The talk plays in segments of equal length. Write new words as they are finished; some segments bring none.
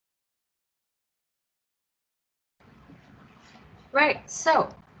Right, so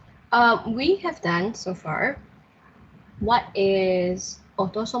we have done so far what is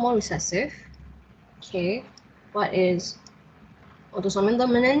autosomal recessive, okay, what is autosomal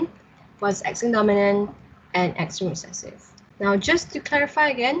dominant, what is X-linked dominant, and X-linked recessive. Now, just to clarify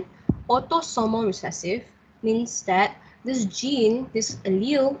again, autosomal recessive means that this gene, this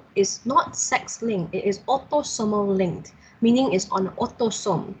allele, is not sex-linked, it is autosomal linked, meaning it's on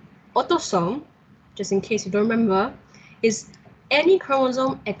autosome. Autosome, just in case you don't remember, is any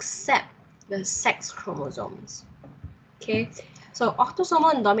chromosome except the sex chromosomes. Okay, so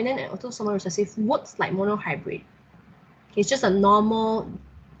autosomal and dominant and autosomal recessive works like monohybrid. Okay, it's just a normal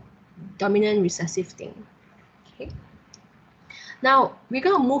dominant recessive thing. Okay, now we're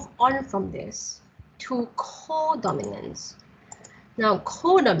gonna move on from this to codominance. Now,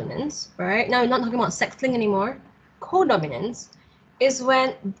 codominance, right? Now we're not talking about sex link anymore. Codominance is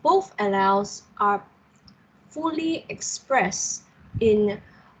when both alleles are fully expressed in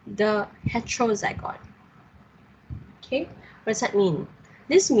the heterozygote. Okay, what does that mean?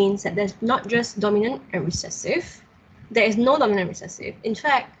 This means that there's not just dominant and recessive. There is no dominant and recessive. In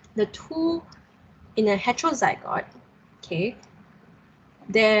fact, the two in a heterozygote, okay,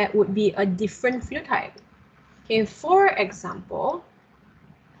 there would be a different phenotype. Okay, for example,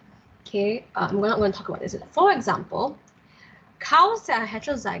 okay, I'm not going to talk about this. For example, cows that are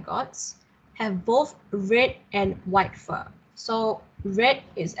heterozygotes have both red and white fur. So red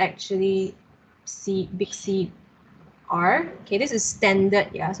is actually big C R. Okay, this is standard,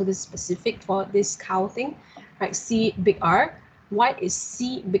 yeah. So this is specific for this cow thing, right? C big R. White is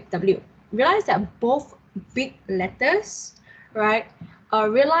C big W. Realize that both big letters, right?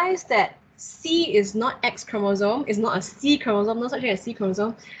 Realize that C is not X chromosome, it's not a C chromosome, no such thing as C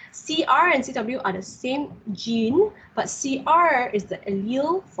chromosome. CR and CW are the same gene, but CR is the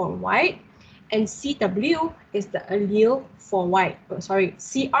allele for white, and CW is the allele for white. Oh, sorry,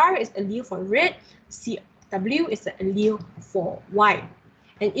 CR is allele for red, CW is the allele for white.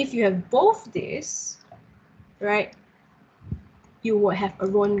 And if you have both this, right, you will have a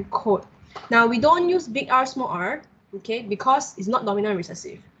Roan code. Now, we don't use big R, small r, okay, because it's not dominant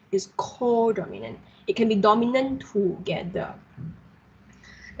recessive. It's codominant. It can be dominant together.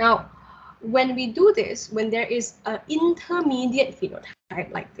 Now, when we do this, when there is an intermediate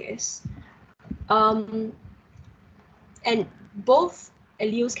phenotype like this, and both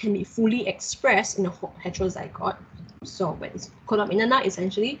alleles can be fully expressed in a heterozygote. So when it's codominant,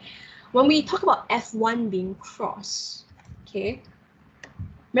 essentially, when we talk about F1 being crossed, okay,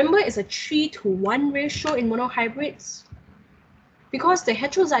 remember it's a 3:1 ratio in monohybrids. Because the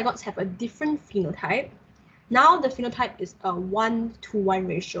heterozygotes have a different phenotype, now the phenotype is a 1:1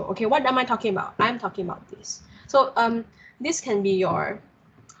 ratio. Okay, what am I talking about? I'm talking about this. So this can be your,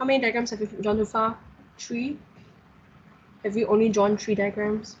 how many diagrams have you drawn so far? 3? Have you only drawn 3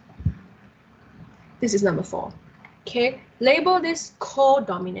 diagrams? This is number 4. Okay, label this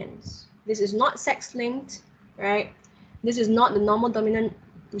codominance. This is not sex-linked, right? This is not the normal dominant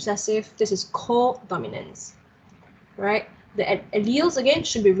recessive. This is codominance, right? The alleles again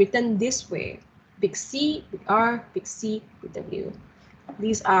should be written this way: big C, big R, big C, big W.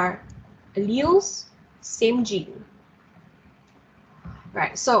 These are alleles, same gene.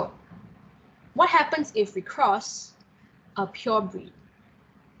 Right, so what happens if we cross a pure breed?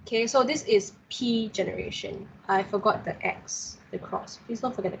 Okay, so this is P generation. I forgot the X, the cross. Please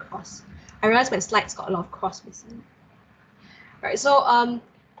don't forget the cross. I realized my slides got a lot of cross missing. Right, so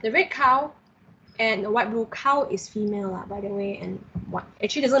the red cow and the white blue cow is female, by the way, and what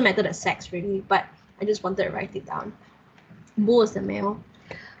actually doesn't matter the sex really, but I just wanted to write it down. Bull is the male.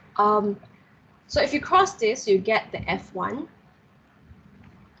 So if you cross this, you get the F1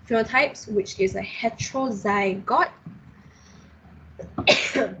 phenotypes, which is a heterozygote.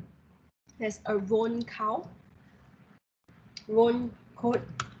 There's a roan cow, roan code.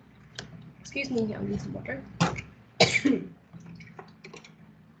 Excuse me, I'll need some water.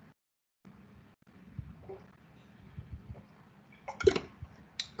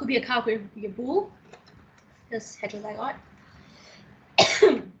 Could be a cow, could be a bull. That's heterozygote.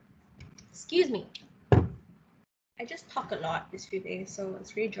 Excuse me. I just talk a lot these few days, so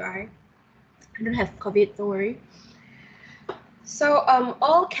it's really dry. I don't have COVID, don't worry. So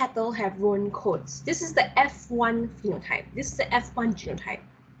all cattle have Roan codes. This is the F1 phenotype. This is the F1 genotype.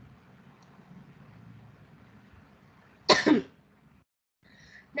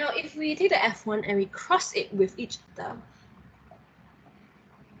 Now, if we take the F1 and we cross it with each other,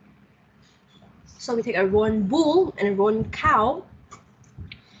 so we take a Roan bull and a Roan cow,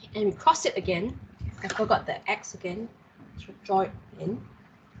 and we cross it again. I forgot the X again. So draw it in.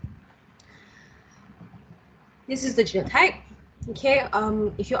 This is the genotype. Okay,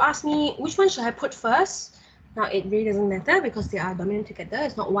 if you ask me which one should I put first, now it really doesn't matter because they are dominant together.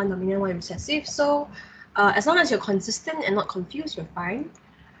 It's not one dominant, one recessive. So as long as you're consistent and not confused, you're fine.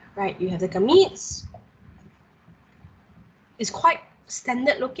 Right, you have the gametes. It's quite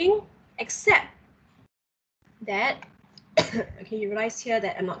standard looking, except that, okay, you realize here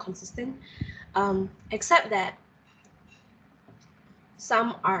that I'm not consistent, except that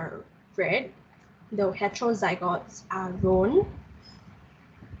some are red, the heterozygotes are roan,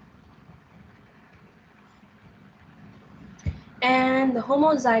 and the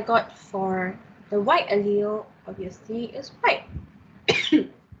homozygote for the white allele obviously is white.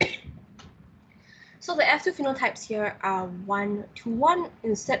 So the F2 phenotypes here are 1:1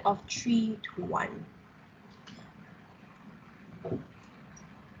 instead of 3:1.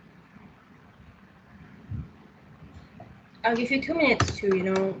 I'll give you 2 minutes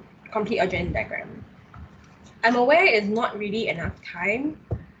to, complete your Venn diagram. I'm aware it's not really enough time,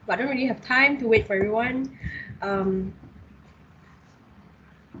 but I don't really have time to wait for everyone.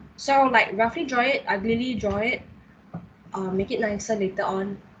 So like roughly draw it, uglily draw it, make it nicer later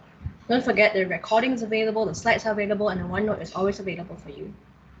on. Don't forget the recording is available, the slides are available, and the OneNote is always available for you.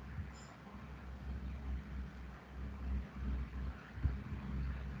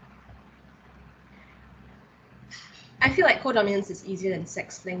 I feel like codominance is easier than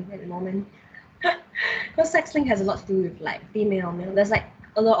sex-linked at the moment. Because sex-linked has a lot to do with like female, male. There's like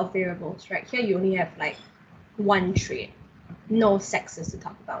a lot of variables, right? Here you only have like one trait. No sexes to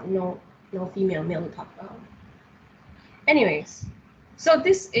talk about, no female, male to talk about. Anyways, so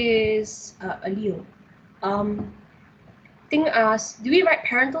this is allele. Thing as, do we write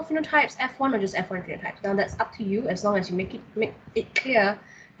parental phenotypes F1 or just F1 phenotypes? Now that's up to you as long as you make it clear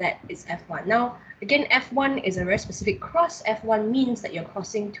that it's F1. Now again, F1 is a very specific cross. F1 means that you're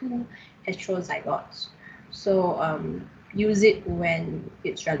crossing two heterozygotes. So use it when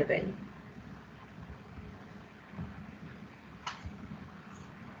it's relevant.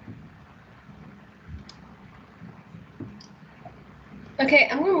 Okay,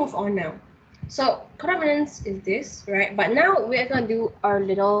 I'm gonna move on now. So codominance is this, right? But now we're gonna do our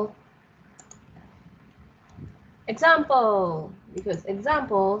little example because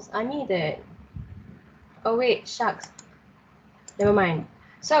examples are needed. Oh wait, shucks. Never mind.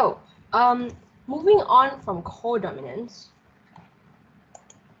 So, moving on from codominance.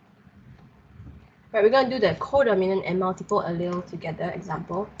 Right, we're gonna do the codominant and multiple allele together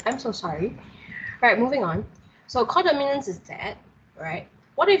example. I'm so sorry. Right, moving on. So codominance is that, right?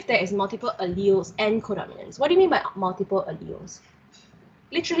 What if there is multiple alleles and codominance? What do you mean by multiple alleles?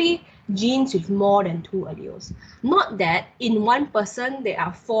 Literally genes with more than 2 alleles. Not that in one person there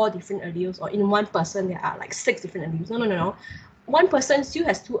are 4 different alleles or in one person there are like 6 different alleles. No. One person still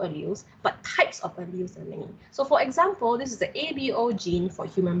has 2 alleles, but types of alleles are many. So for example, this is the ABO gene for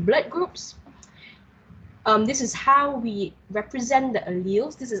human blood groups. This is how we represent the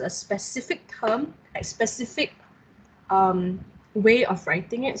alleles. This is a specific term, a specific way of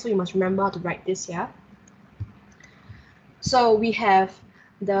writing it. So you must remember how to write this here. So we have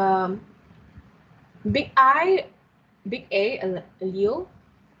the big I, big A allele,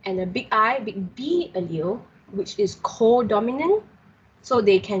 and the big I, big B allele, which is codominant. So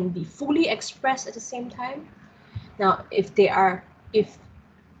they can be fully expressed at the same time. Now, if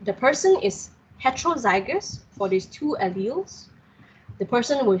the person is heterozygous for these 2 alleles, the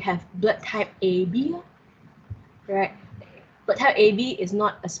person will have blood type AB, right? Blood type AB is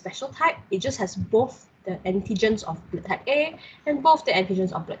not a special type. It just has both the antigens of blood type A and both the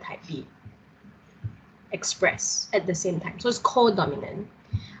antigens of blood type B expressed at the same time. So it's codominant.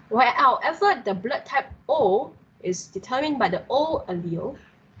 However, the blood type O is determined by the O allele,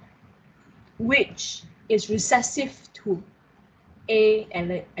 which is recessive to A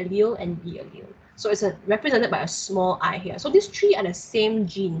allele and B allele. So it's represented by a small I here. So these 3 are the same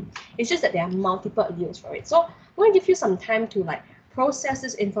gene. It's just that there are multiple alleles for it. So I'm going to give you some time to like process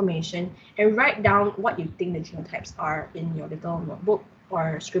this information and write down what you think the genotypes are in your little notebook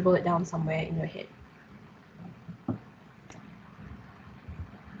or scribble it down somewhere in your head.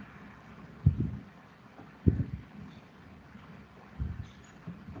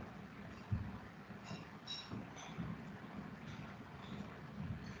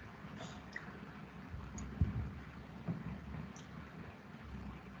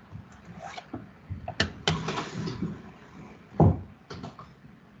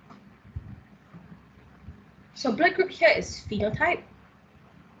 So blood group here is phenotype.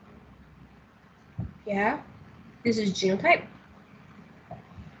 Yeah, this is genotype.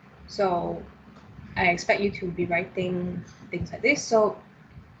 So I expect you to be writing things like this. So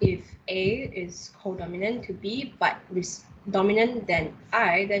if A is codominant to B but dominant than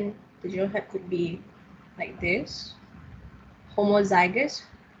I, then the genotype could be like this, homozygous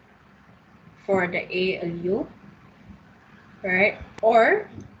for the A allele, right? Or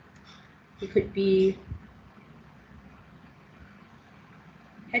it could be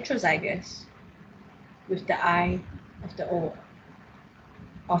heterozygous with the I of the O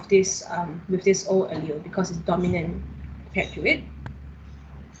of this with this O allele because it's dominant compared to it.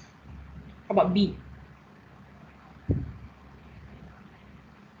 How about B?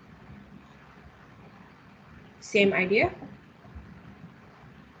 Same idea.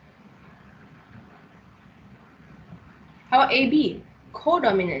 How about AB?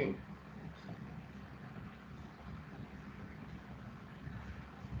 Codominant.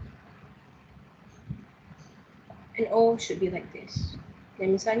 And O should be like this. Did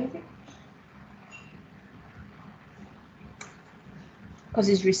I miss anything? Because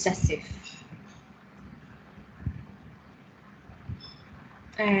it's recessive.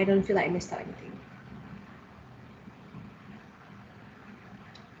 I don't feel like I missed out anything.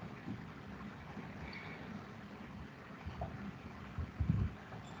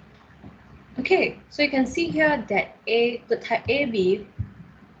 Okay, so you can see here that the type AB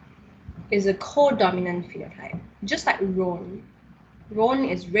is a codominant phenotype, just like roan. Roan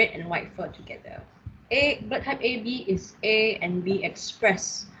is red and white fur together. Blood type AB is A and B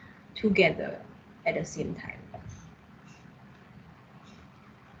expressed together at the same time.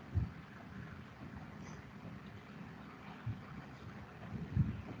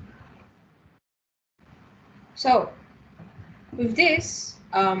 So with this,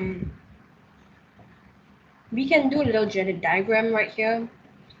 we can do a little genetic diagram right here.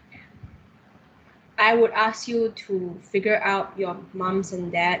 I would ask you to figure out your mom's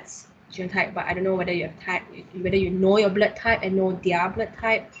and dad's genotype, but I don't know whether you have whether you know your blood type and know their blood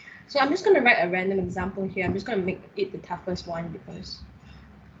type. So I'm just going to write a random example here. I'm just going to make it the toughest one because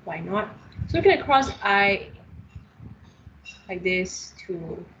why not? So looking across I like this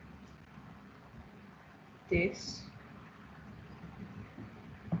to this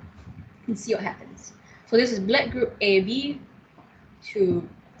and see what happens. So this is blood group AB to,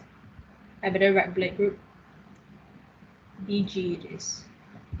 I better write blood group BG, it is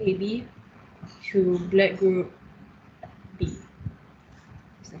AB to blood group B.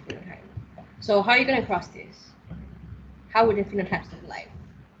 It's the phenotype. So how are you going to cross this? How would the phenotypes look like?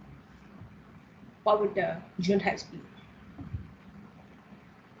 What would the genotypes be?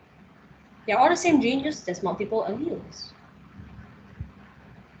 They're all the same gene, just there's multiple alleles.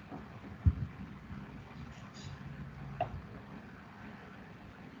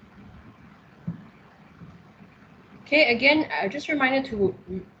 Okay, again, just a reminder to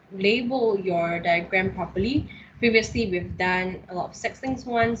label your diagram properly. Previously, we've done a lot of sex-linked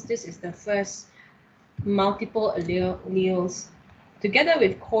ones. This is the first multiple alleles together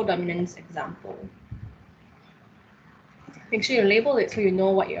with codominance example. Make sure you label it so you know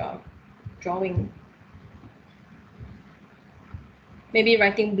what you're drawing. Maybe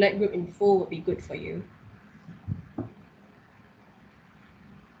writing blood group in full would be good for you.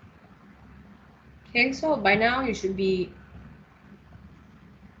 Okay, so by now you should be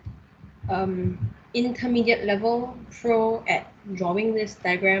intermediate level pro at drawing these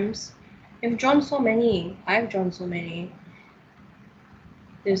diagrams. You've drawn so many. I've drawn so many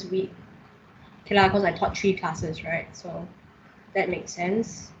this week. Okay, because I taught 3 classes, right? So that makes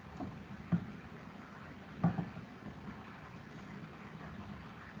sense.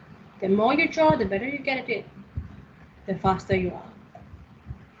 The more you draw, the better you get at it, the faster you are.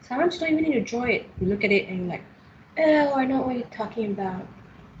 Sometimes you don't even need to draw it. You look at it and you're like, oh, I know what you're talking about.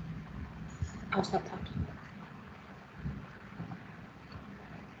 I'll stop talking.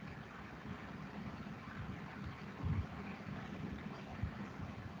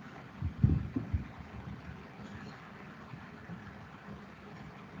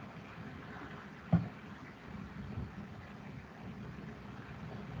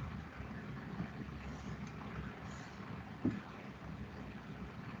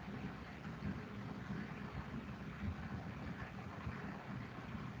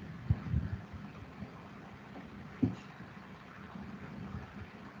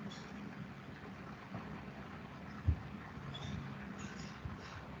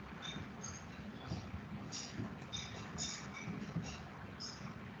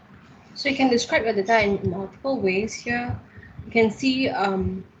 So you can describe your data in multiple ways here. You can see,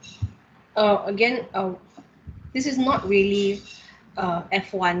 again, this is not really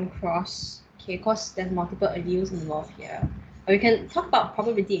F1 cross, okay, because there's multiple alleles involved here. Or we can talk about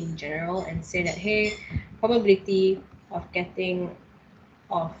probability in general and say that, hey, probability of getting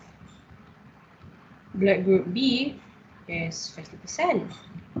of blood group B is 50%.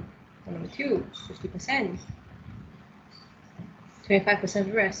 Number 2, 50%. 25%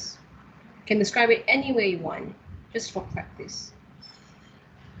 the rest. You can describe it any way you want, just for practice.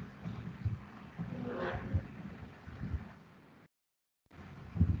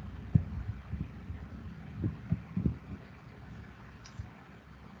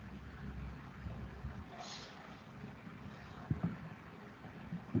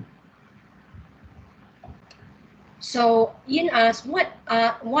 So Ian asked, what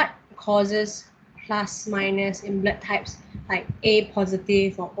causes plus minus in blood types like A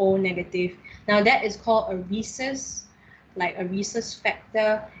positive or O negative? Now that is called a rhesus, like a rhesus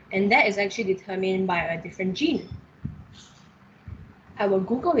factor, and that is actually determined by a different gene. I will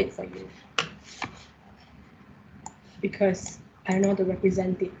Google it for you because I don't know how to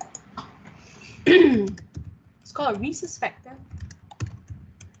represent it. It's called a rhesus factor.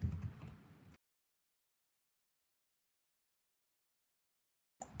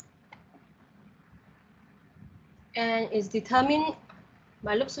 And it's determined,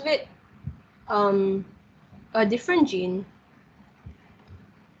 by looks of it, a different gene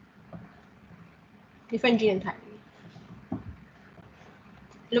entirely.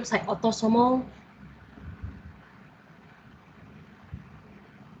 It looks like autosomal.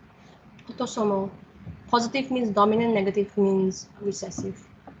 Positive means dominant, negative means recessive.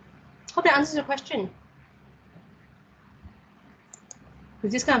 Hope that answers your question.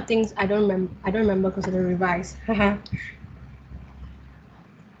 With these kind of things, I don't remember because I don't revise.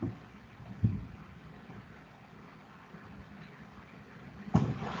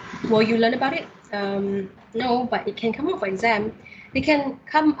 Will you learn about it? No, but it can come out for exam. It can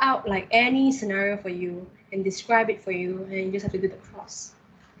come out like any scenario for you and describe it for you, and you just have to do the cross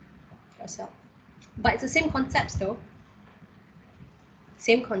yourself. But it's the same concepts though.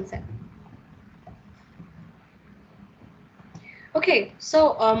 Same concept. Okay,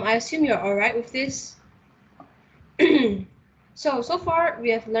 so I assume you're all right with this. So far we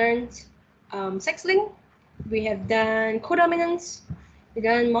have learned sex-linked, we have done codominance, we've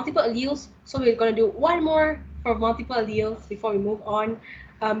done multiple alleles. So we're going to do one more for multiple alleles before we move on,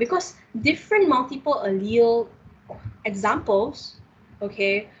 because different multiple allele examples,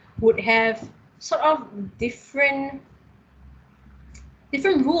 okay, would have sort of different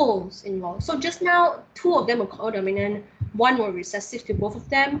rules involved. So just now, 2 of them were codominant, 1 were recessive to both of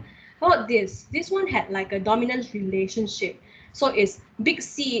them. How about this? This one had like a dominance relationship. So it's big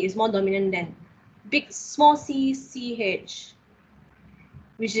C is more dominant than small c, CH,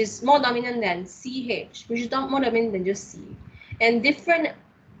 which is more dominant than CH, which is more dominant than just C. And different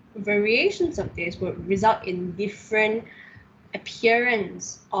variations of this would result in different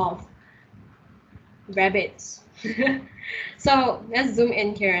appearance of rabbits. So let's zoom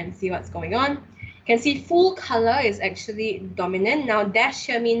in here and see what's going on. You can see full color is actually dominant. Now dash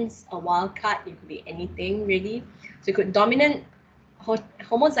here means a wildcard. It could be anything really. So it could dominant,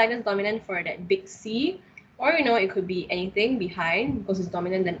 homozygous dominant for that big C, or you know, it could be anything behind because it's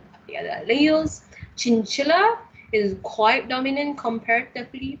dominant than the other alleles. Chinchilla is quite dominant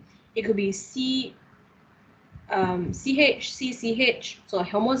comparatively. It could be CH, CCH, so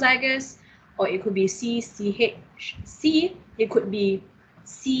homozygous, or it could be CCH, C, it could be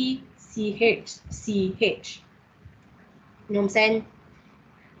CCH, CH. You know what I'm saying?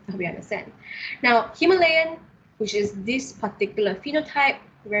 I hope you understand. Now, Himalayan, which is this particular phenotype,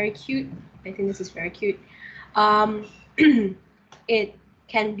 very cute. I think this is very cute. It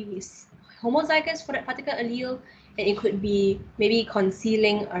can be homozygous for that particular allele, and it could be maybe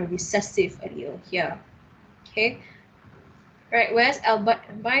concealing a recessive allele here. Okay, right, whereas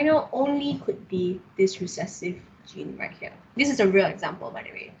albino only could be this recessive gene right here. This is a real example, by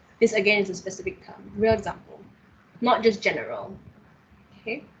the way. This again is a specific term, real example, not just general.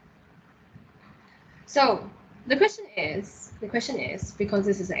 Okay, so the question is, because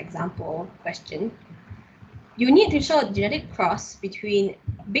this is an example question, you need to show a genetic cross between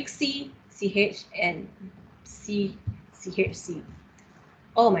big C, CH, and C, CHC.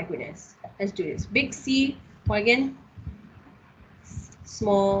 Oh my goodness, let's do this. Big C, what again?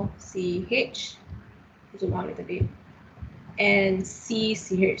 Small CH, zoom out a little bit, and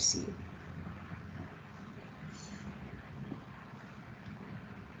CCHC.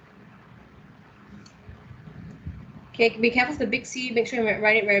 Okay, be careful with the big C, make sure you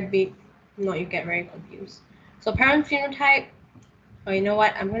write it very big, no, you get very confused. So parent phenotype, oh, you know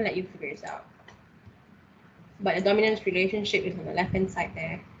what, I'm gonna let you figure this out. But the dominance relationship is on the left-hand side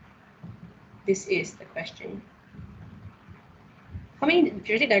there. This is the question. How many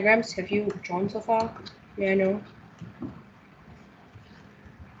genetic diagrams have you drawn so far? May I know?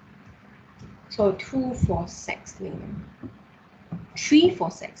 So 2 for sexting. 3 for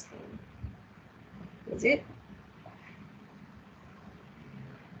sexting. Is it?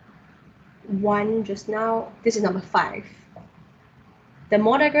 1 just now. This is number 5. The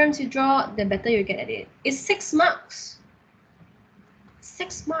more diagrams you draw, the better you get at it. It's 6 marks.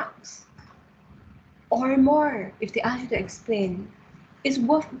 6 marks. Or more if they ask you to explain. It's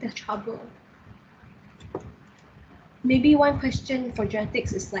worth the trouble. Maybe one question for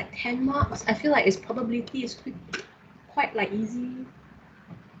genetics is like 10 marks. I feel like its probability is quite like easy.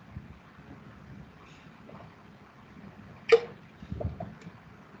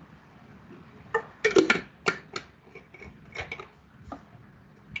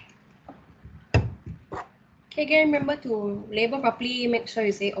 Okay, again, remember to label properly. Make sure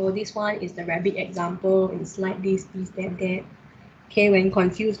you say, oh, this one is the rabbit example. It's like this, that. Okay, when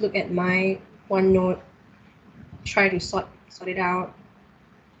confused, look at my OneNote. Try to sort it out.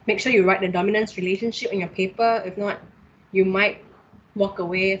 Make sure you write the dominance relationship in your paper. If not, you might walk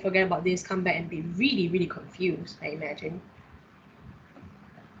away, forget about this, come back and be really, really confused, I imagine.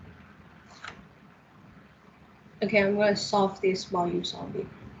 Okay, I'm going to solve this while you solve it.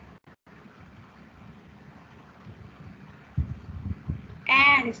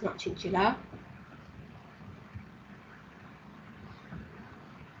 And it's not chinchilla.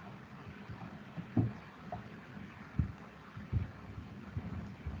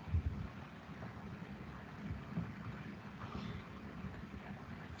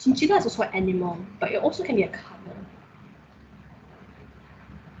 Chinchilla is also an animal, but it also can be a color.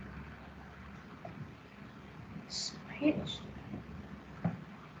 Spiders.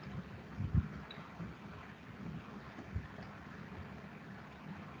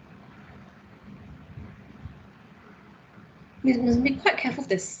 You must be quite careful with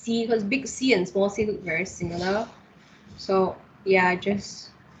the C, because big C and small c look very similar. So yeah, just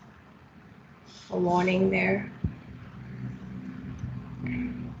a warning there.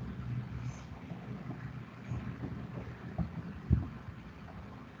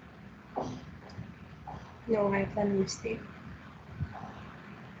 No, I've done a mistake.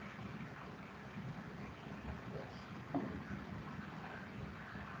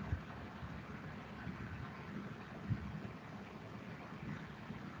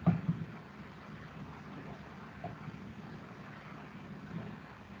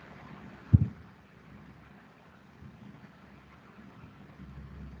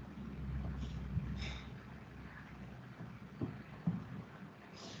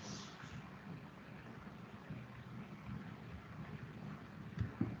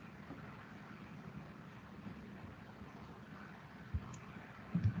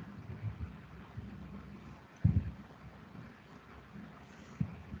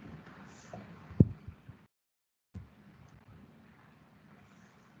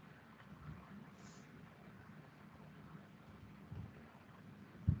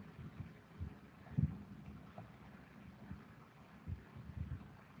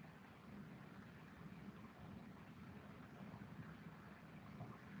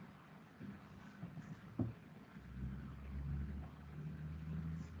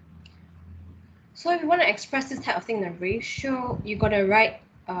 So if you want to express this type of thing in a ratio, you gotta write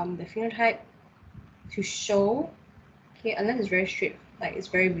the phenotype to show, okay, unless it's very straight, like it's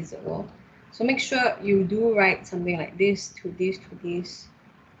very visible. So make sure you do write something like this to this to this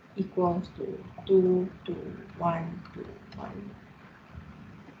equals to 2 to 1 to 1.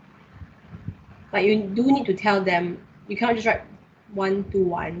 But you do need to tell them, you can't just write 1 to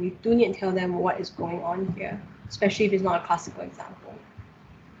 1. You do need to tell them what is going on here, especially if it's not a classical example.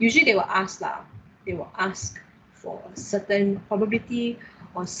 Usually they will ask they will ask for a certain probability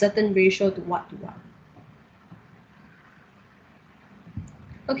or certain ratio to what.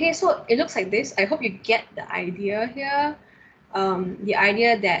 Okay, so it looks like this. I hope you get the idea here. The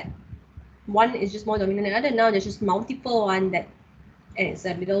idea that one is just more dominant than the other. Now there's just multiple one that, and it's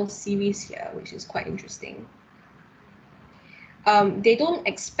a little series here, which is quite interesting. They don't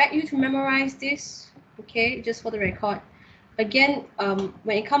expect you to memorize this, okay, just for the record. Again,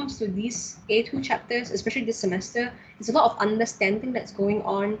 when it comes to these A2 chapters, especially this semester, it's a lot of understanding that's going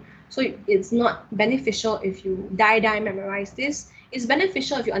on. So it's not beneficial if you die memorize this. It's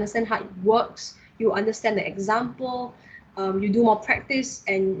beneficial if you understand how it works, you understand the example, you do more practice,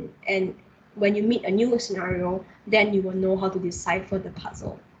 and when you meet a new scenario, then you will know how to decipher the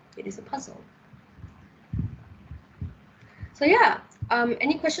puzzle. It is a puzzle. So yeah,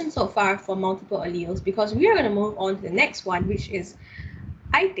 any questions so far for multiple alleles? Because we are going to move on to the next one, which is,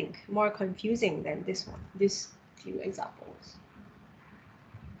 I think, more confusing than this one, these few examples.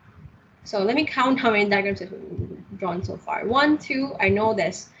 So let me count how many diagrams have been drawn so far. 1, 2, I know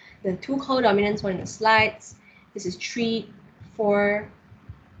there's the 2 codominants one in the slides. This is 3, 4,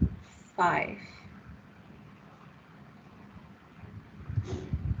 5.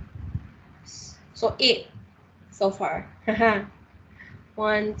 So 8 so far.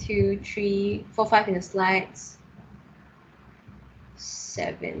 1, 2, 3, 4, 5 in the slides.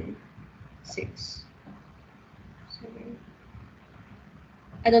 7, 6, 7.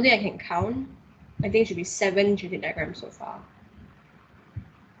 I don't think I can count. I think it should be 7 genetic diagrams so far.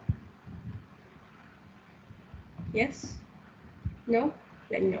 Yes? No?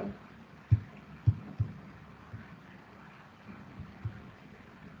 Let me know.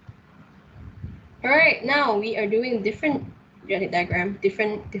 Alright, now we are doing different genetic diagram,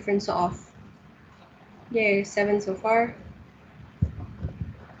 different sort of. Yay, 7 so far.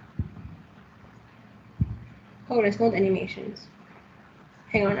 Oh, there's no animations.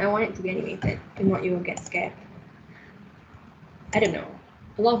 Hang on, I want it to be animated. If not, you will get scared. I don't know.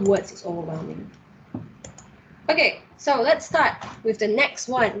 A lot of words is overwhelming. Okay, so let's start with the next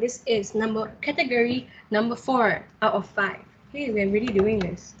one. This is category number 4 out of 5. Hey, we're really doing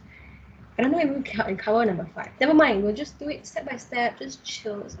this. I don't know if we can cover number 5. Never mind, we'll just do it step by step. Just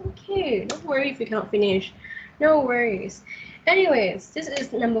chill. It's okay. Don't worry if you cannot finish. No worries. Anyways, this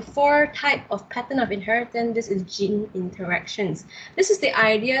is number 4 type of pattern of inheritance. This is gene interactions. This is the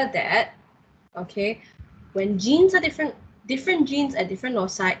idea that, okay, when genes are different genes at different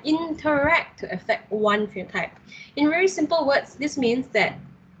loci interact to affect one phenotype. In very simple words, this means that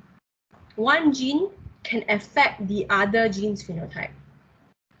one gene can affect the other gene's phenotype.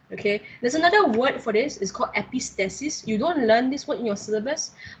 Okay, there's another word for this, it's called epistasis. You don't learn this word in your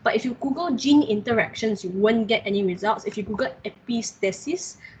syllabus, but if you Google gene interactions, you won't get any results. If you Google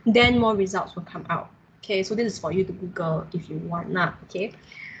epistasis, then more results will come out. Okay, so this is for you to Google if you want not, okay?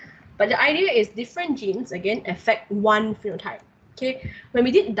 But the idea is different genes, again, affect one phenotype, okay? When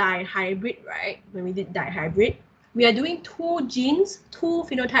we did dihybrid, right? We are doing 2 genes, 2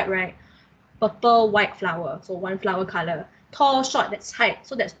 phenotype, right? Purple, white flower, so 1 flower color. Tall, short, that's height.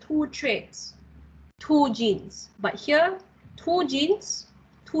 So that's 2 traits, 2 genes. But here, 2 genes,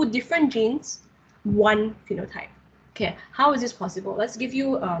 2 different genes, 1 phenotype. Okay, how is this possible? Let's give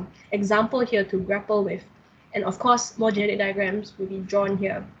you an example here to grapple with. And of course, more genetic diagrams will be drawn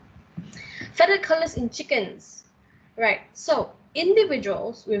here. Feather colors in chickens. Right, so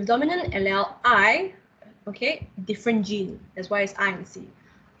individuals with dominant allele I, okay, different gene. That's why it's I and C.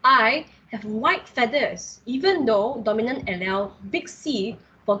 I have white feathers, even though dominant allele big C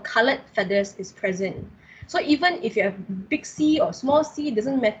for colored feathers is present. So even if you have big C or small c, it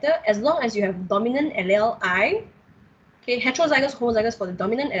doesn't matter as long as you have dominant allele I. Okay, heterozygous, homozygous for the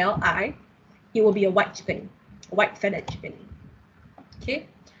dominant allele I, it will be a white chicken, a white feathered chicken. Okay,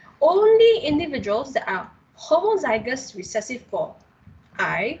 only individuals that are homozygous recessive for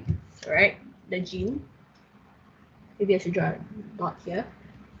I, right, the gene. Maybe I should draw a dot here.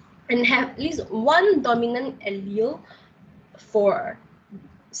 And have at least 1 dominant allele for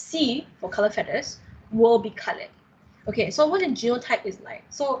C, for color feathers, will be colored. Okay, so what the genotype is like.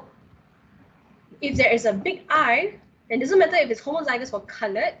 So if there is a big I, it doesn't matter if it's homozygous for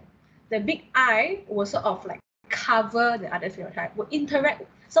colored, the big I will sort of like cover the other phenotype, will interact.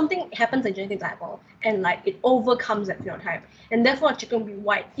 Something happens in genetic dipole and like it overcomes that phenotype. And therefore a chicken will be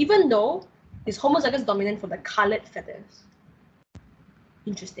white, even though it's homozygous dominant for the colored feathers.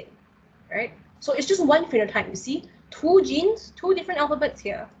 Interesting, right? So it's just 1 phenotype, you see? 2 genes, 2 different alphabets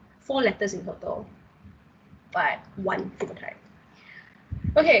here, 4 letters in total, but 1 phenotype.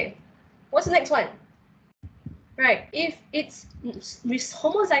 Okay, what's the next one? Right, if it's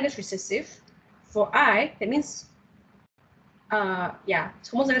homozygous recessive for I, that means, it's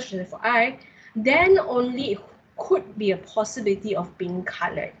homozygous recessive for I, then only it could be a possibility of being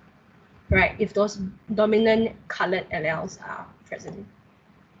colored, right? If those dominant colored alleles are present.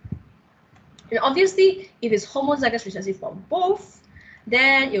 And obviously, if it's homozygous recessive for both,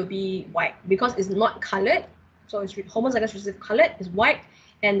 then it'll be white because it's not colored. So it's homozygous recessive colored is white,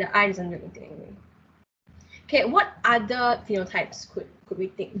 and the eye doesn't do anything anyway. Okay, what other phenotypes could we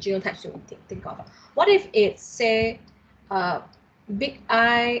think, genotypes should we think of? What if it's, say, big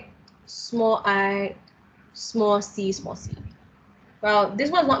I, small c, small c? Well,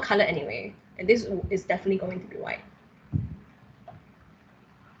 this one's not colored anyway, and this is definitely going to be white.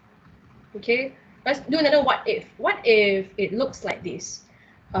 Okay, let's do another what if. What if it looks like this?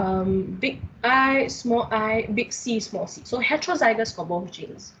 Big I, big C, small c. So heterozygous for both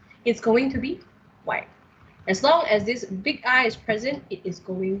genes. It's going to be white. As long as this big I is present, it is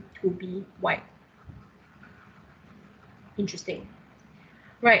going to be white. Interesting.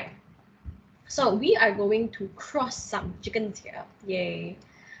 Right. So we are going to cross some chickens here. Yay.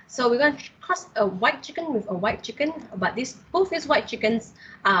 So we're going to cross a white chicken with a white chicken, but both these white chickens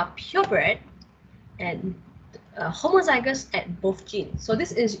are purebred and homozygous at both genes. So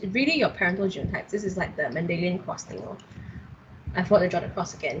this is really your parental genotypes. This is like the Mendelian cross thing. I forgot to draw the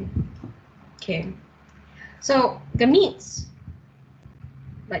cross again. Okay. So gametes,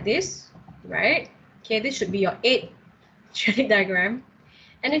 like this, right? Okay, this should be your 8 genetic diagram.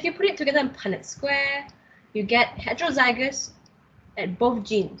 And if you put it together in Punnett square, you get heterozygous at both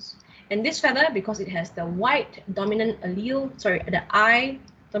genes. And this feather, because it has the white dominant allele, the I,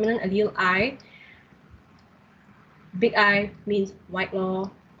 dominant allele I, big I means white law,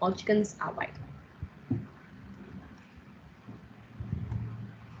 all chickens are white.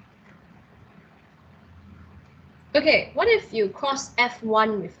 Okay, what if you cross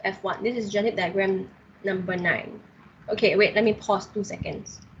F1 with F1? This is genetic diagram number 9. Okay, wait, let me pause 2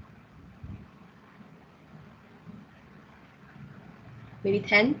 seconds. Maybe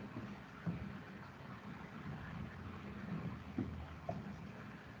 10.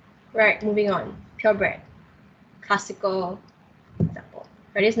 Right, moving on. Purebred. Classical example.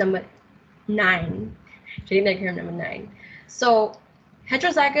 Right, this is number 9. Genetic diagram number 9. So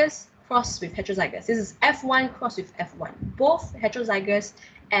heterozygous cross with heterozygous. This is F1 cross with F1. Both heterozygous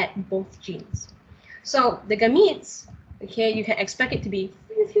at both genes. So the gametes, okay, you can expect it to be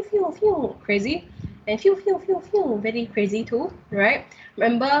crazy, and very crazy too, right?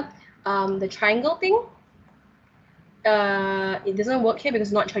 Remember the triangle thing? It doesn't work here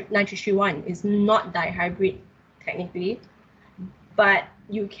because it's not nitrogen 1. It's not dihybrid technically, but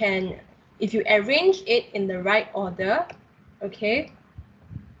you can, if you arrange it in the right order, okay,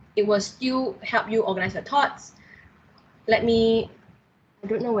 it will still help you organize your thoughts. I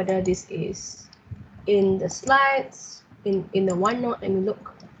don't know whether this is in the slides, in the OneNote. Let me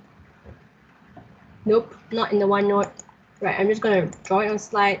look. Nope, not in the OneNote. Right, I'm just gonna draw it on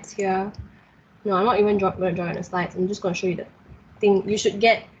slides here. No, I'm not even gonna draw it on the slides. I'm just gonna show you the thing. You should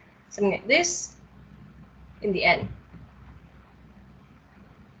get something like this in the end.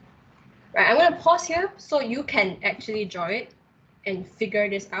 Right, I'm gonna pause here so you can actually draw it and figure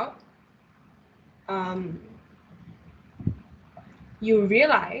this out. You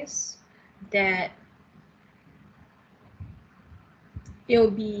realize that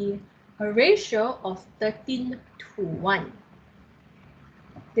it'll be a ratio of 13 to 1.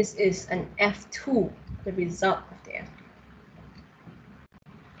 This is an F2, the result of the F2.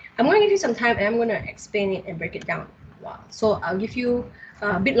 I'm going to give you some time and I'm going to explain it and break it down. Wow. So I'll give you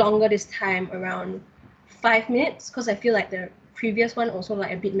a bit longer this time, around 5 minutes, because I feel like the previous one also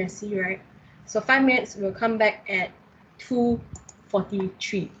like a bit messy, right? So 5 minutes, we'll come back at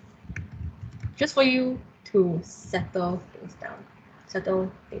 2:43, just for you to settle things down,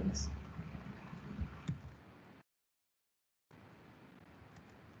 settle things.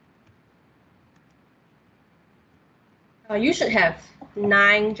 You should have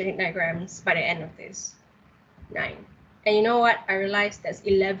 9 genetic diagrams by the end of this. 9. And you know what? I realized there's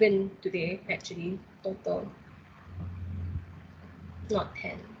 11 today, actually, total. Not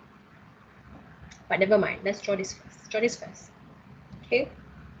 10. But never mind. Let's draw this first. Draw this first. Okay?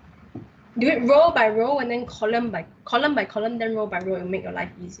 Do it row by row and then column by column, then row by row. It'll make your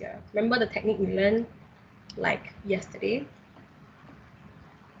life easier. Remember the technique we learned like yesterday?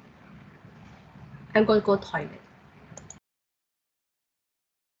 I'm going to go toilet.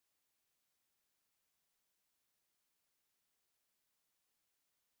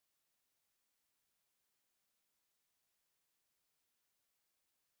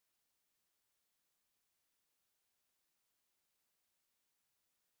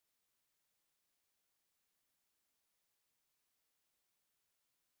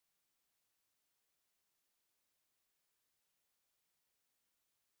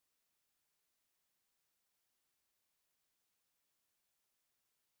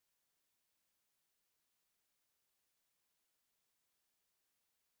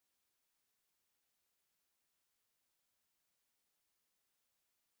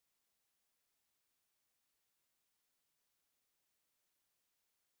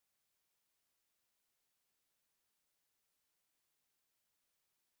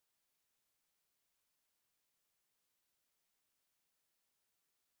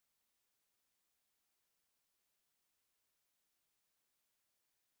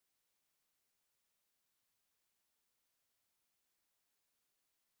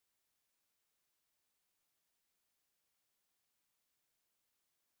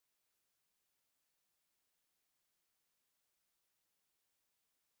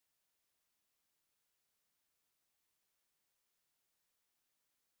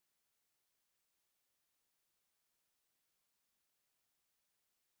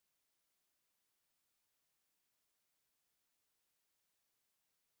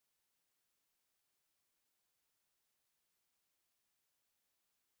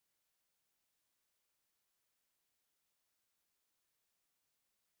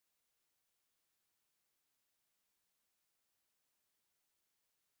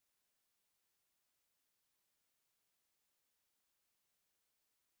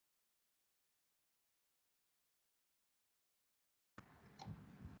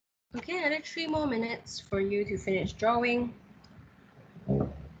 Okay, another 3 more minutes for you to finish drawing.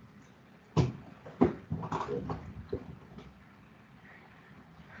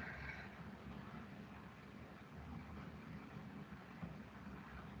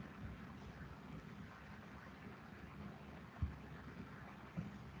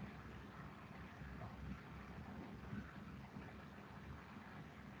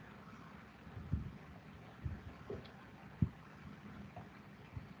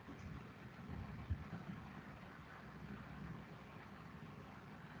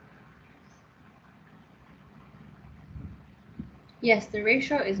 Yes, the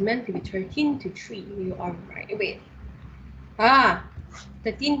ratio is meant to be 13 to 3. You are right. Wait.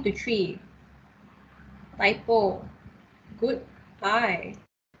 13 to 3. Typo. Goodbye.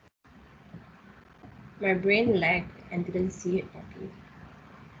 My brain lagged and didn't see it properly.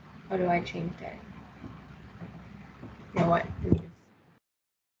 How do I change that? You know what?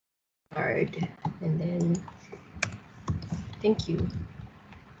 Hard. And then thank you.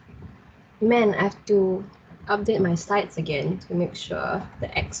 Man, I have to update my slides again to make sure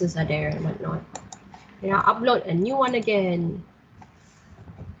the X's are there and whatnot. And I'll upload a new one again.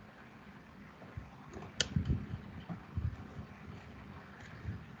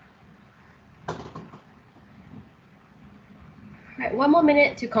 Right, 1 more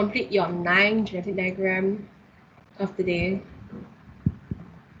minute to complete your 9 genetic diagram of the day.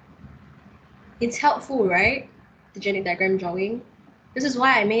 It's helpful, right? The genetic diagram drawing. This is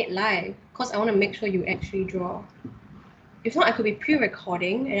why I made it live, because I want to make sure you actually draw. If not, I could be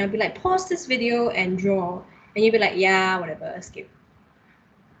pre-recording and I'll be like, pause this video and draw. And you'll be like, yeah, whatever, skip.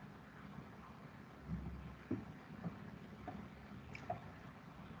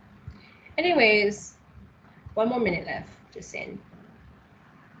 Anyways, 1 more minute left, just saying.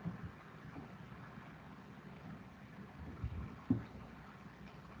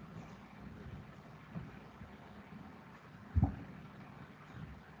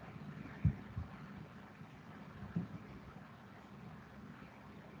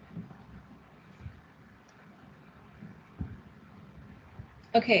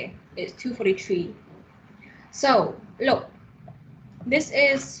 Okay, it's 2:43. So, look, this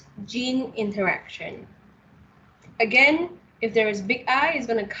is gene interaction. Again, if there is big I, it's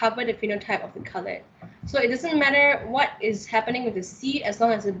going to cover the phenotype of the colored. So it doesn't matter what is happening with the C, as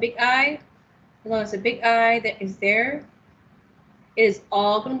long as the big I, that is there, it is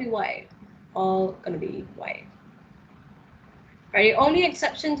all going to be white. All going to be white. Right? The only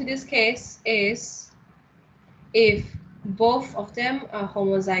exception to this case is if both of them are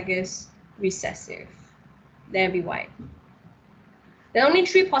homozygous recessive. They'll be white. There are only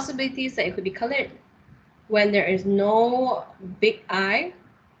 3 possibilities that it could be colored. When there is no big I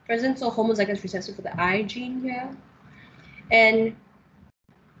present, so homozygous recessive for the I gene here, and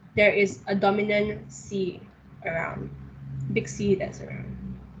there is a dominant C around, big C that's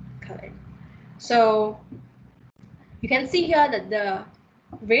around, colored. So you can see here that the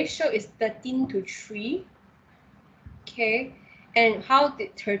ratio is 13 to 3. Okay, and how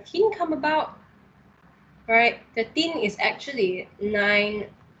did 13 come about? Right, 13 is actually 9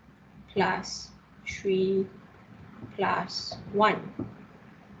 plus 3 plus 1.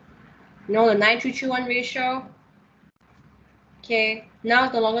 You know the 9:3:1 ratio? Okay, now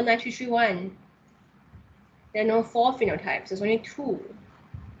it's no longer 9:3:1. There are no 4 phenotypes, there's only 2.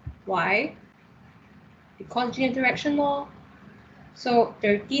 Why? Because gene interaction law. So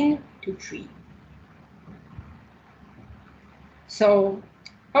 13 to 3. So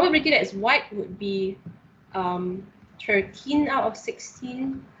probability that it's white would be 13 out of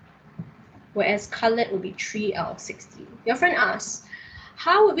 16, whereas colored would be 3 out of 16. Your friend asks,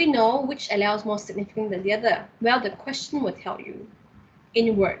 how would we know which allele is more significant than the other? Well, the question will tell you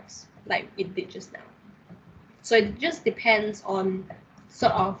in words, like it did just now. So it just depends on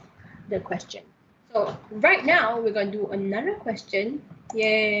sort of the question. So right now, we're going to do another question.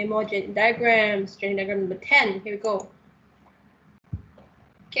 Yay, more genetic diagrams. Genetic diagram number 10. Here we go.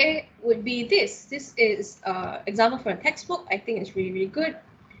 Okay, would be this. This is example from a textbook. I think it's really, really good.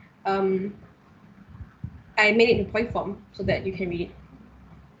 I made it in point form so that you can read it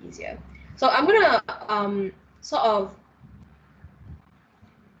easier. So I'm gonna sort of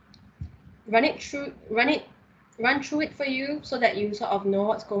run through it for you so that you sort of know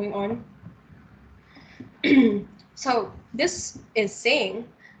what's going on. So this is saying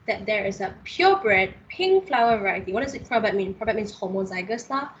that there is a purebred pink flower variety. What does it purebred mean? Purebred means homozygous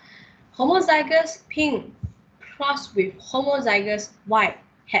lah. Homozygous pink crossed with homozygous white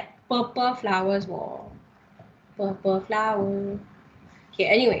had purple flowers. Whoa. Purple flower. Okay,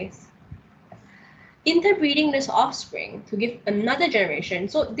 anyways. interbreeding this offspring to give another generation.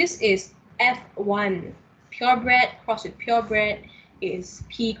 So this is F1. Purebred crossed with purebred is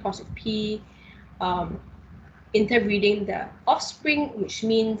P crossed with P. Interbreeding the offspring, which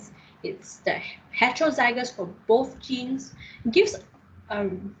means it's the heterozygous for both genes, gives a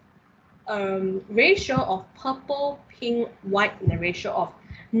ratio of purple, pink, white in a ratio of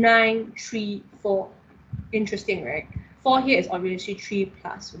 9, 3, 4. Interesting, right? 4 here is obviously 3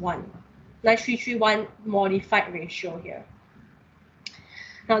 plus 1. 9, 3, 3, 1 modified ratio here.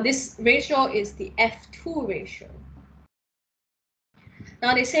 Now this ratio is the F2 ratio.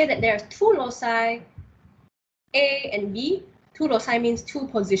 Now they say that there are two loci, A and B. Two loci means two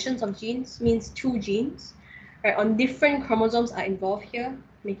positions of genes, means two genes. Right, on different chromosomes are involved here,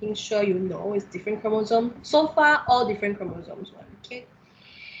 making sure you know it's different chromosomes. So far, all different chromosomes, okay?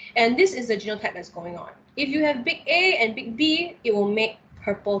 And this is the genotype that's going on. If you have big A and big B, it will make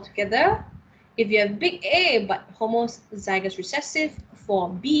purple together. If you have big A but homozygous recessive for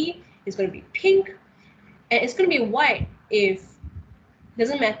B, it's going to be pink. And it's going to be white if,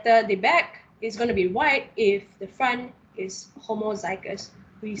 doesn't matter the back, it's going to be white if the front is homozygous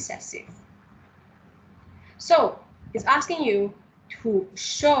recessive. So it's asking you to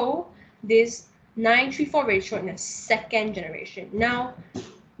show this 9:3:4 ratio in the second generation. Now,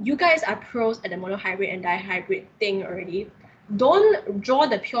 you guys are pros at the monohybrid and dihybrid thing already. Don't draw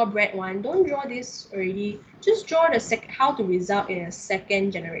the purebred one. Don't draw this already. Just draw the how to result in a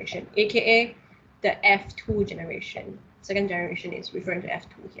second generation, aka the F2 generation. Second generation is referring to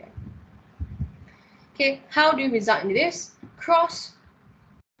F2 here. Okay, how do you result in this? Cross,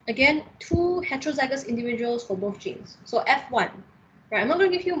 again, two heterozygous individuals for both genes. So F1, right? I'm not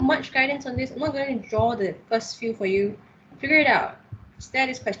going to give you much guidance on this. I'm not going to draw the first few for you. Figure it out. Stare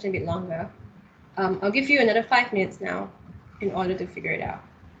this question a bit longer. I'll give you another 5 minutes now in order to figure it out.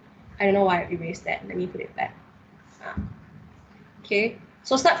 I don't know why I erased that. Let me put it back. Okay,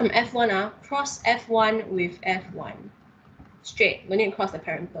 so start from F1. Cross F1 with F1. Straight. No need to cross the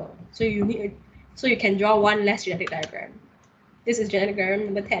parental. So you can draw one less genetic diagram. This is genetic diagram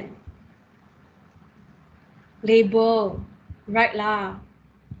number 10. Label. Right lah.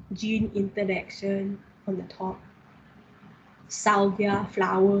 Gene interaction on the top. Salvia,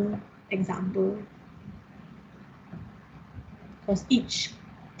 flower, example. Because each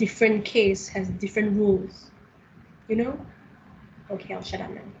different case has different rules. You know? Okay, I'll shut up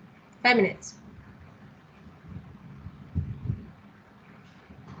now. 5 minutes.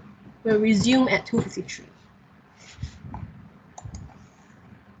 We'll resume at 2:53.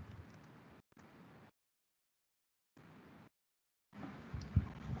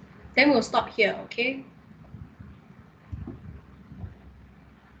 Then we'll stop here, okay?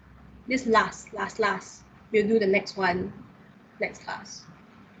 This last. We'll do the next one next class.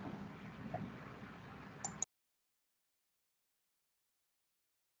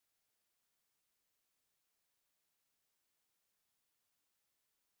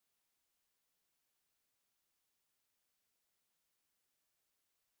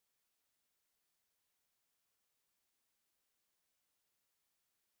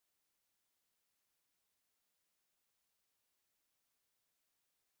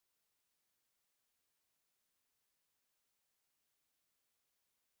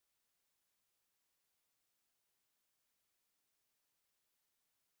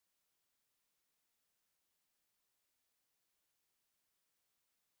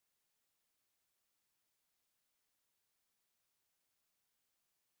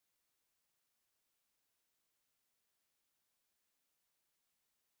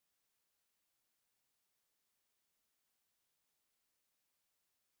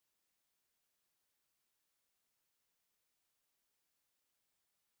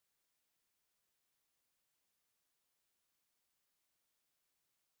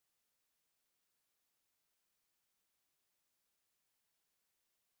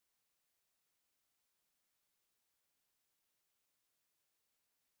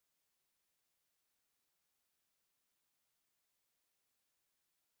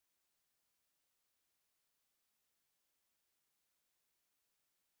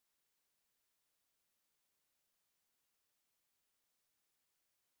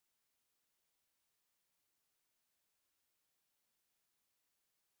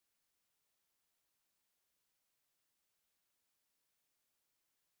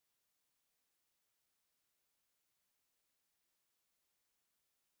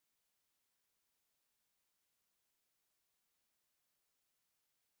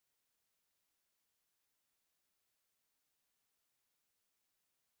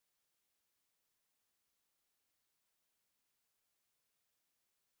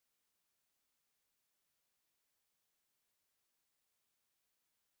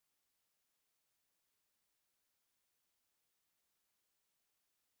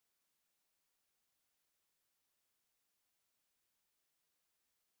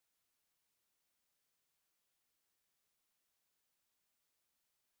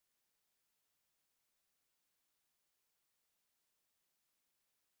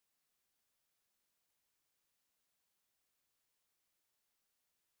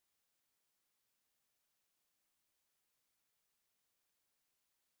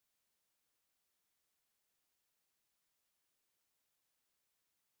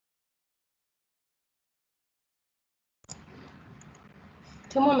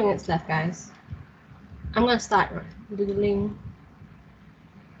 2 more minutes left, guys. I'm gonna start doodling.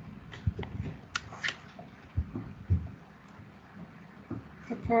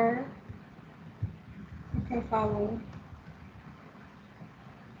 Pepper fowl.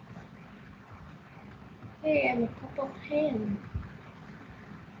 Hey, I'm a purple pen.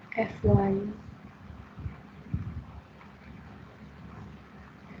 F1.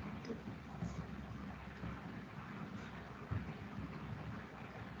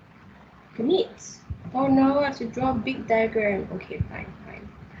 Commit. Oh no, I have to draw a big diagram. Okay, fine.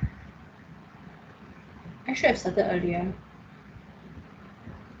 I should have started earlier.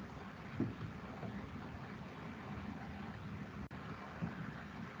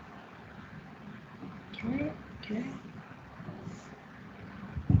 Can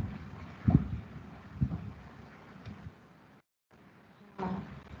I?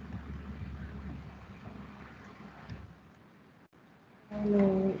 Oh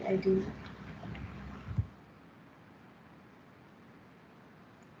no, I do.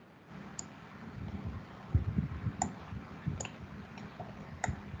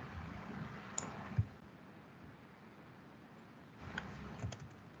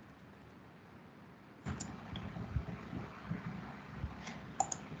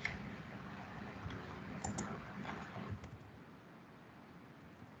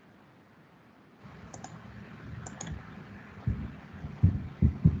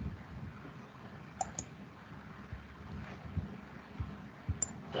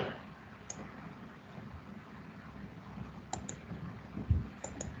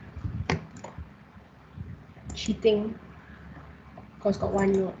 Cheating. Cause got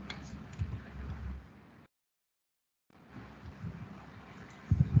one note.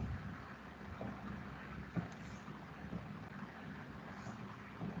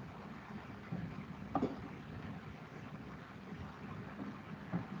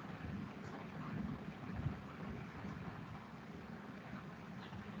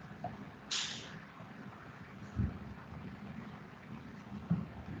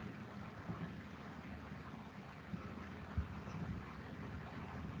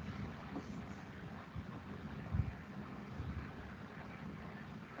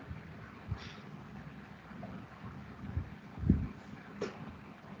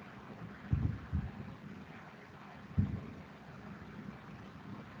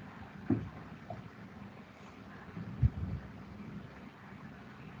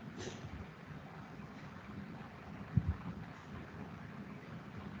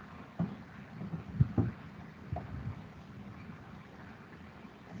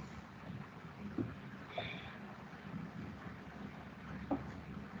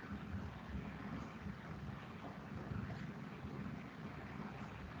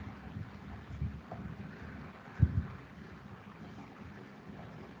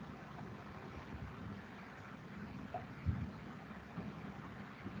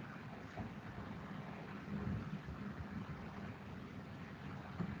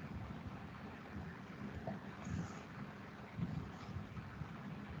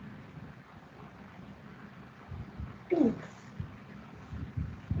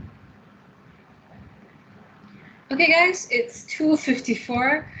 Okay guys, it's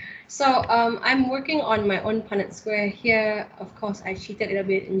 2:54. So I'm working on my own Punnett square here. Of course, I cheated a little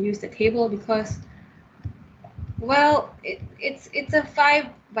bit and used the table because, well, it's a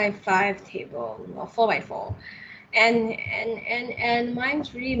 5x5 table or 4x4, and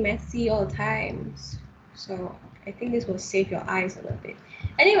mine's really messy all the times. So I think this will save your eyes a little bit.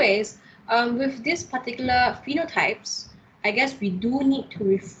 Anyways, with this particular phenotypes, I guess we do need to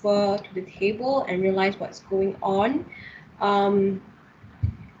refer to the table and realize what's going on.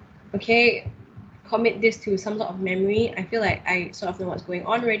 Okay, commit this to some sort of memory. I feel like I sort of know what's going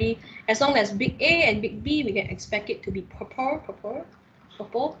on already. As long as big A and big B, we can expect it to be purple.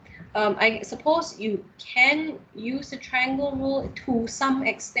 I suppose you can use the triangle rule to some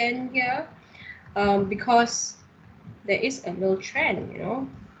extent here, because there is a little trend, you know.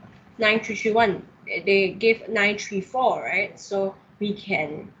 9331, they gave 934, right? So we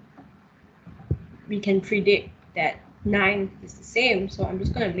can predict that 9 is the same. So I'm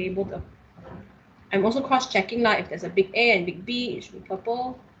just going to label the, I'm also cross-checking if there's a big A and big B, it should be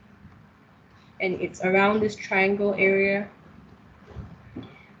purple, and it's around this triangle area.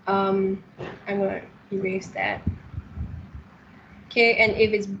 I'm going to erase that. Okay, and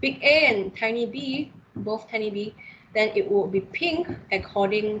if it's big A and tiny b, both tiny b, then it will be pink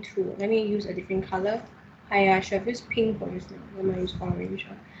according to, let me use a different color. I should have used pink for just now. I'm going to use orange.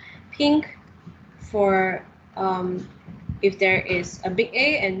 Pink for if there is a big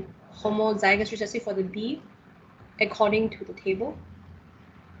A and homozygous recessive for the B, according to the table.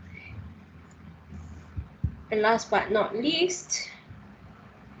 And last but not least,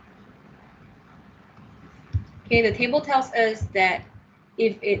 okay, the table tells us that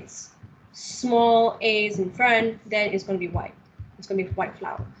if it's small a's in front, then it's going to be white. It's going to be white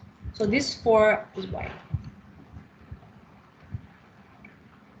flower. So this 4 is white.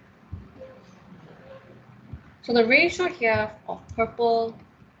 So the ratio here of purple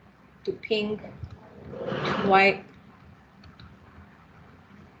to pink to white,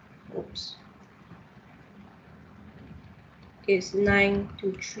 oops, is 9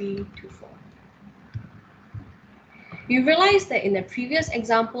 to 3 to 4. You realize that in the previous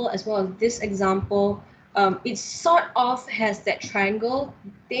example as well as this example, it sort of has that triangle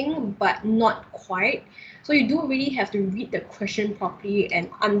thing, but not quite. So you do really have to read the question properly and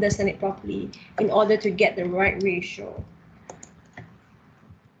understand it properly in order to get the right ratio.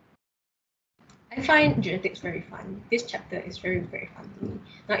 I find genetics very fun. This chapter is very, very fun to me.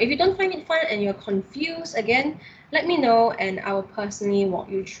 Now, if you don't find it fun and you're confused, again, let me know and I will personally walk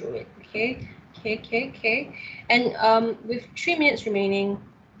you through it, okay? Okay. And with 3 minutes remaining,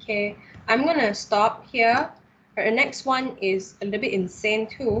 okay, I'm gonna stop here. The next one is a little bit insane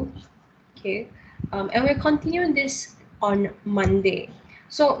too, okay? And we'll continue this on Monday.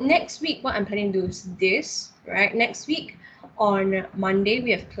 So next week, what I'm planning to do is this, right? Next week on Monday,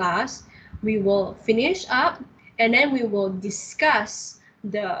 we have class. We will finish up and then we will discuss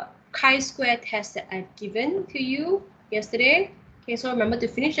the chi-square test that I've given to you yesterday. Okay, so remember to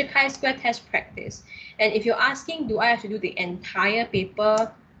finish the chi-square test practice. And if you're asking, do I have to do the entire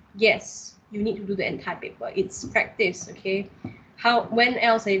paper? Yes, you need to do the entire paper. It's practice, okay? When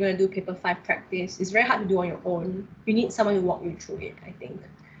else are you going to do paper 5 practice? It's very hard to do on your own. You need someone to walk you through it, I think.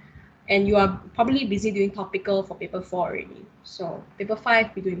 And you are probably busy doing topical for paper 4 already. So paper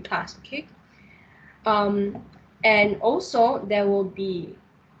 5, we do in class, okay? And also there will be,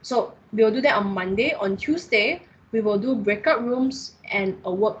 so we'll do that on Monday. On Tuesday, we will do breakout rooms and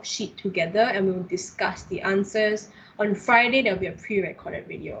a worksheet together and we will discuss the answers. On Friday, there'll be a pre-recorded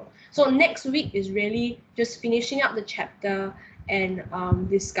video. So next week is really just finishing up the chapter and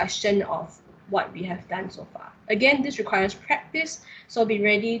discussion of what we have done so far. Again, this requires practice, so be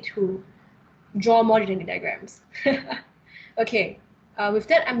ready to draw more genetic diagrams. Okay, with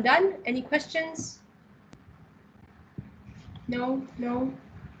that, I'm done. Any questions? No? All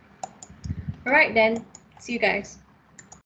right then, see you guys.